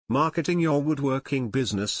Marketing Your Woodworking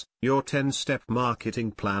Business, Your 10-Step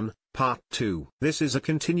Marketing Plan, Part 2. This is a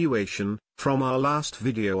continuation from our last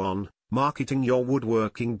video on Marketing Your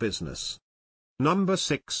Woodworking Business. Number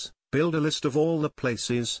 6. Build a list of all the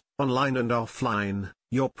places, online and offline,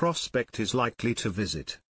 your prospect is likely to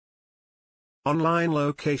visit. Online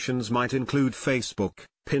locations might include Facebook,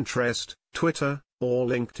 Pinterest, Twitter, or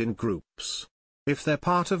LinkedIn groups. If they're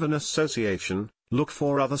part of an association, look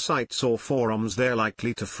for other sites or forums they're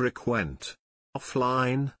likely to frequent.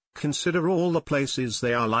 Offline, consider all the places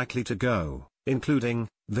they are likely to go, including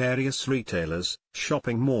various retailers,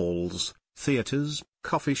 shopping malls, theaters,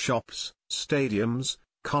 coffee shops, stadiums,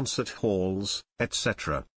 concert halls,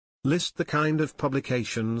 etc. List the kind of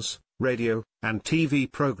publications, radio, and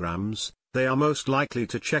TV programs they are most likely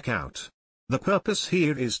to check out. The purpose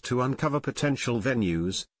here is to uncover potential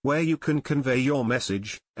venues where you can convey your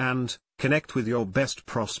message and connect with your best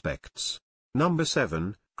prospects. Number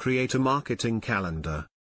 7. Create a marketing calendar.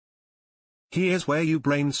 Here's where you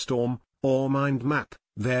brainstorm, or mind map,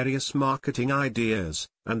 various marketing ideas,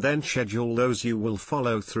 and then schedule those you will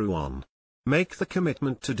follow through on. Make the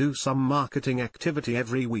commitment to do some marketing activity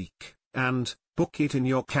every week, and book it in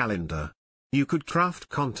your calendar. You could craft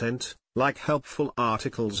content, like helpful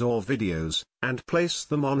articles or videos, and place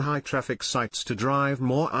them on high-traffic sites to drive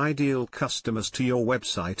more ideal customers to your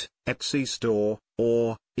website, Etsy store,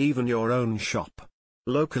 or even your own shop.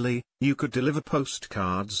 Locally, you could deliver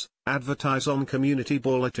postcards, advertise on community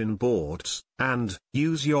bulletin boards, and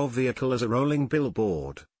use your vehicle as a rolling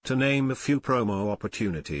billboard, to name a few promo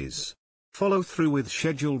opportunities. Follow through with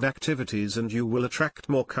scheduled activities and you will attract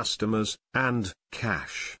more customers and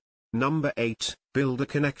cash. Number 8. Build a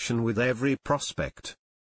connection with every prospect.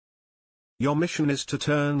 Your mission is to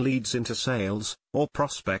turn leads into sales, or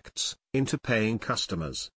prospects into paying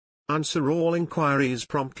customers. Answer all inquiries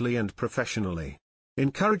promptly and professionally.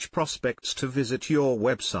 Encourage prospects to visit your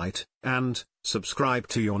website, and subscribe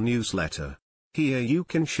to your newsletter. Here you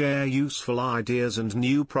can share useful ideas and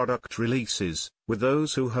new product releases with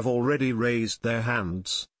those who have already raised their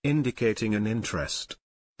hands, indicating an interest.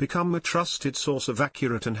 Become a trusted source of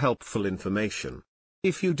accurate and helpful information.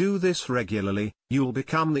 If you do this regularly, you'll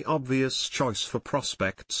become the obvious choice for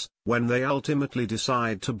prospects when they ultimately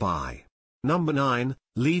decide to buy. Number 9.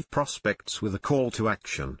 Leave prospects with a call to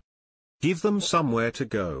action. Give them somewhere to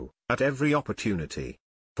go at every opportunity.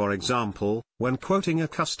 For example, when quoting a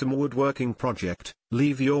custom woodworking project,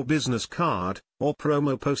 leave your business card or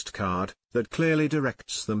promo postcard that clearly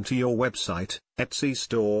directs them to your website, Etsy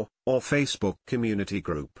store, or Facebook community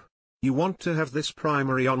group. You want to have this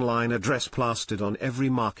primary online address plastered on every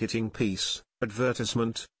marketing piece,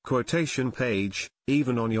 advertisement, quotation page,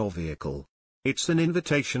 even on your vehicle. It's an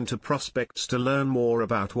invitation to prospects to learn more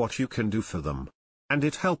about what you can do for them. And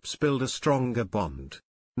it helps build a stronger bond.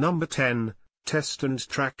 Number 10. Test and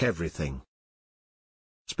track everything.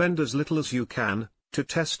 Spend as little as you can to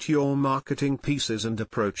test your marketing pieces and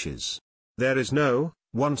approaches. There is no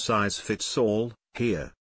one-size-fits-all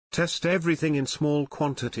here. Test everything in small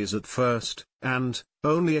quantities at first, and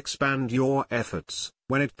only expand your efforts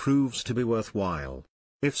when it proves to be worthwhile.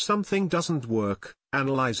 If something doesn't work,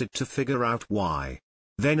 analyze it to figure out why.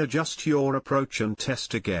 Then adjust your approach and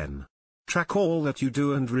test again. Track all that you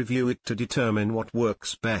do and review it to determine what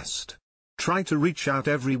works best. Try to reach out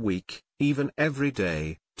every week, even every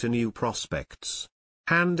day, to new prospects.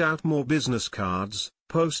 Hand out more business cards,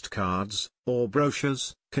 postcards, or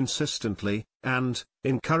brochures, consistently, and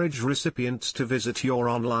encourage recipients to visit your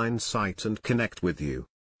online site and connect with you.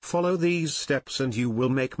 Follow these steps and you will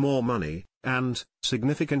make more money, and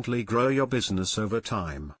significantly grow your business over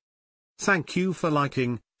time. Thank you for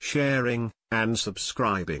liking, sharing, and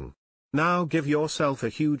subscribing. Now give yourself a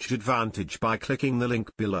huge advantage by clicking the link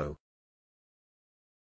below.